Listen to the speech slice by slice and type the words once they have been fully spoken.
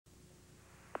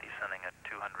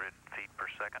200 feet per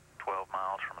second, 12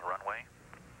 miles from the runway.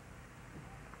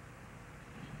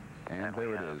 And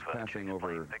there it is, passing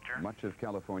over much of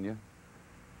California,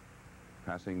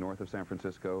 passing north of San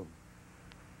Francisco,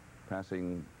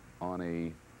 passing on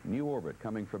a new orbit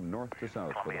coming from north to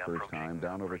south for the first time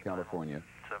down over California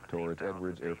towards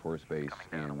Edwards Air Force Base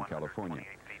in California.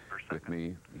 With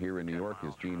me here in New York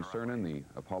is Gene Cernan, the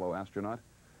Apollo astronaut.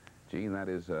 Gene,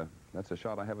 that's a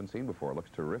shot I haven't seen before. It looks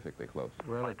terrifically close.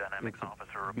 Well, it's a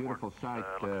beautiful sight.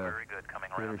 Peter,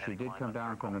 she did come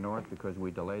down from the north because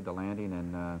we delayed the landing,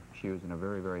 and she was in a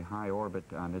very, very high orbit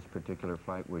on this particular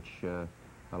flight, which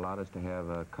allowed us to have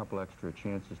a couple extra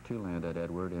chances to land at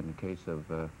Edward in the case of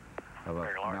a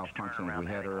malfunction that we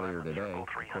had earlier today. Of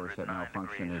course, that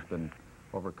malfunction has been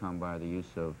overcome by the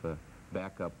use of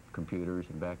backup computers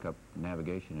and backup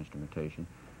navigation instrumentation.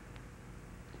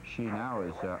 She now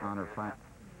is on her final.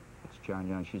 It's John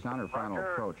Young. She's on her final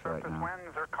approach right now.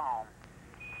 Winds are calm.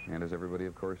 And as everybody,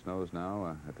 of course, knows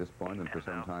now, at this point and for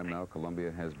some time now,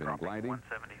 Columbia has been gliding.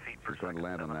 She's going to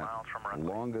land on that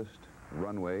longest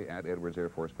runway at Edwards Air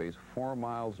Force Base, 4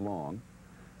 miles long,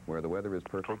 where the weather is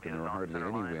perfect and there are hardly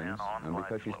any winds. And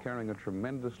because she's carrying a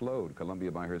tremendous load, Columbia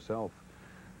by herself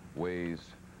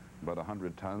weighs about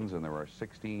 100 tons, and there are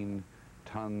 16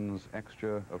 tons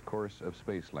extra, of course, of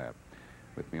Space Lab.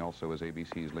 With me also is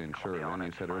ABC's Lynn Sherman.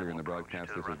 You said earlier in the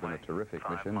broadcast this has been a terrific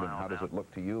mission, but how does it look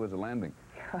to you as a landing?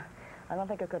 I don't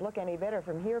think it could look any better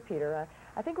from here, Peter.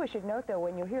 I think we should note, though,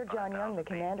 when you hear John Young, the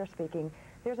commander, speaking,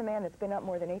 there's a man that's been up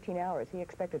more than 18 hours. He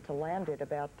expected to land it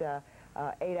about 8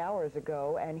 hours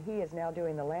ago, and he is now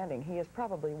doing the landing. He is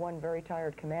probably one very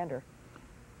tired commander.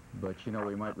 But, you know,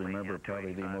 we might remember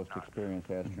probably the most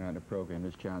experienced astronaut in the program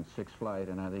is John's 6th flight,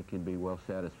 and I think he'd be well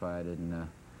satisfied in,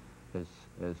 as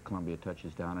Columbia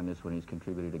touches down on this one. He's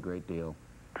contributed a great deal.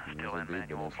 Still in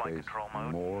manual flight control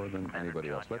mode. More than anybody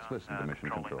else. Let's listen to mission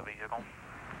control. The vehicle.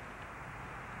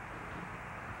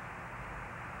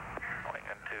 Going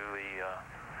into the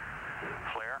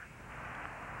flare.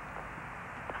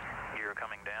 Gear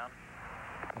coming down.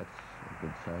 That's a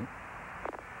good sight.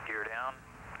 Gear down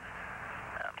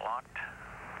and locked.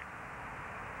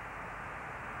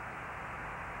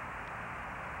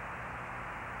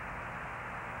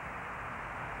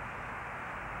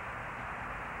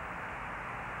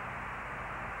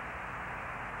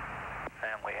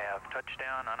 And we have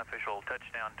touchdown, unofficial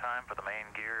touchdown time for the main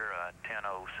gear,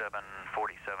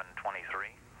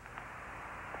 10:07:47:23.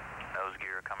 Nose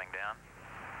gear coming down.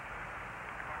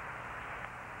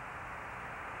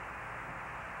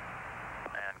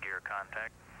 And gear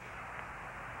contact.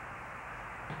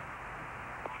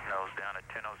 Nose down at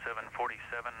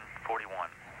 10:07:47:41.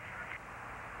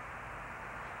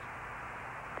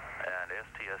 And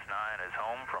STS-9 is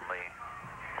home from the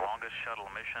longest shuttle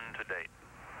mission to date.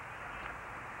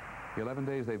 11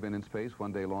 days they've been in space,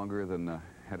 1 day longer than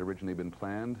had originally been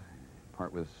planned.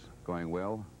 Part was going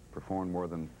well, performed more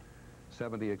than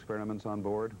 70 experiments on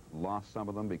board, lost some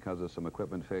of them because of some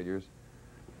equipment failures.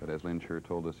 But as Lynn Sher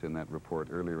told us in that report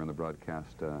earlier in the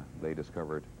broadcast, they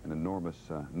discovered an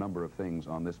enormous number of things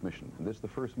on this mission. And this is the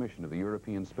first mission of the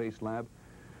European Space Lab,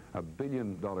 a $1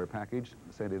 billion package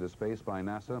sent into space by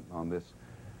NASA on this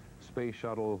space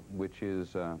shuttle, which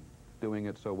is doing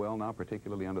it so well now,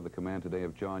 particularly under the command today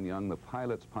of John Young, the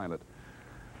pilot's pilot.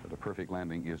 But a perfect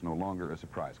landing is no longer a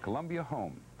surprise. Columbia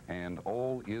home, and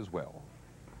all is well.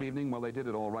 Evening, well, they did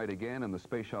it all right again, and the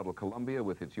Space Shuttle Columbia,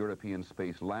 with its European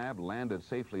Space Lab, landed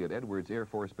safely at Edwards Air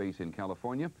Force Base in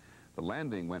California. The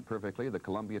landing went perfectly, the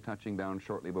Columbia touching down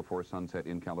shortly before sunset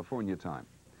in California time.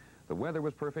 The weather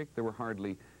was perfect. There were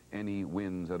hardly any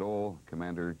winds at all.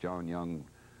 Commander John Young,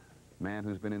 man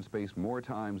who's been in space more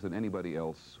times than anybody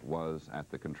else, was at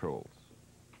the controls.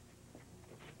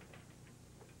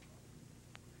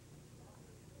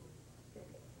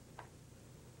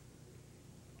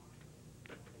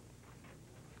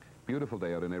 Beautiful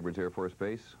day out in Edwards Air Force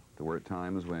Base. There were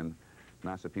times when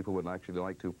NASA people would actually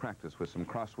like to practice with some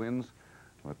crosswinds,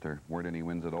 but there weren't any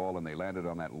winds at all, and they landed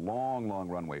on that long, long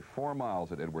runway, 4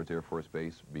 miles at Edwards Air Force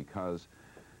Base, because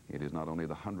it is not only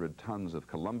the 100 tons of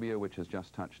Columbia which has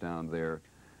just touched down there,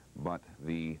 but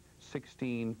the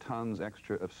 16 tons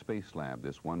extra of Space Lab,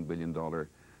 this $1 billion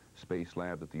space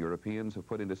lab that the Europeans have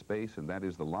put into space, and that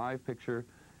is the live picture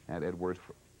at Edwards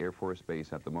Air Force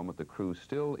Base at the moment. The crew's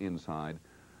still inside.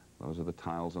 Those are the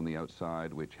tiles on the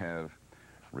outside which have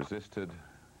resisted,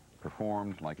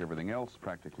 performed like everything else,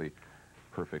 practically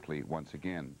perfectly once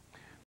again.